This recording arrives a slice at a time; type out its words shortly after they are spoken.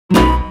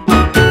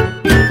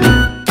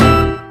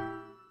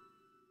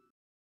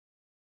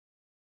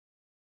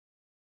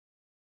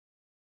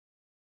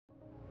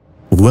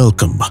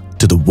Welcome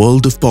to the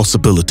world of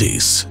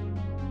possibilities.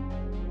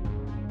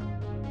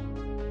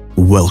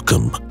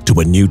 Welcome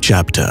to a new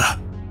chapter,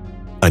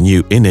 a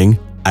new inning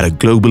at a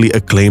globally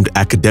acclaimed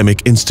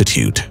academic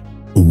institute.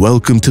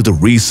 Welcome to the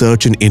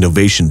Research and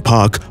Innovation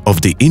Park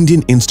of the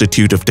Indian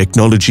Institute of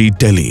Technology,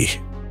 Delhi.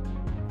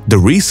 The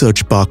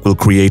Research Park will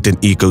create an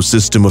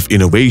ecosystem of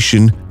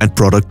innovation and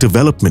product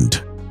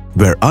development,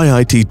 where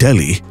IIT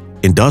Delhi,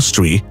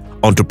 industry,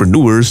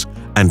 entrepreneurs,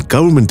 and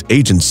government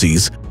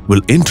agencies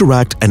will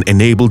interact and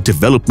enable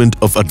development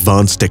of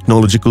advanced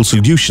technological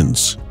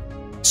solutions.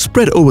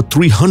 Spread over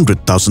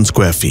 300,000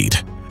 square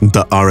feet,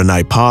 the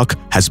R&I Park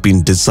has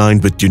been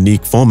designed with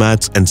unique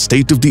formats and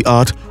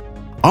state-of-the-art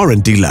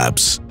R&D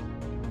labs,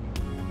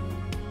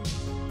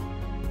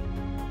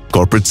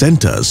 corporate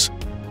centers,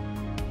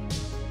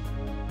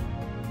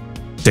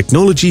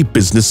 technology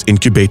business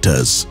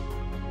incubators,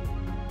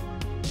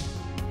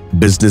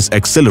 business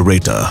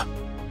accelerator,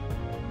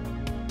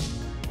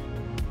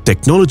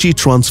 technology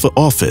transfer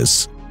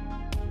office,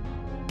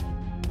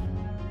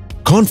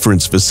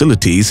 conference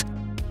facilities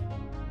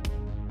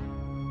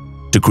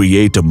to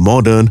create a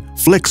modern,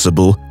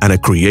 flexible, and a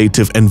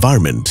creative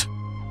environment.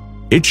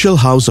 It shall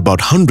house about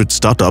 100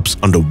 startups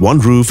under one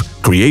roof,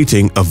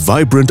 creating a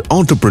vibrant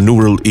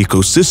entrepreneurial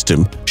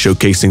ecosystem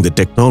showcasing the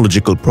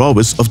technological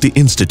prowess of the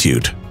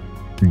institute.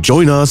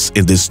 Join us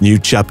in this new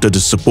chapter to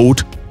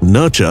support,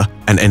 nurture,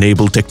 and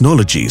enable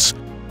technologies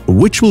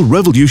which will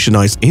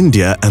revolutionize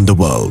India and the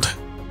world.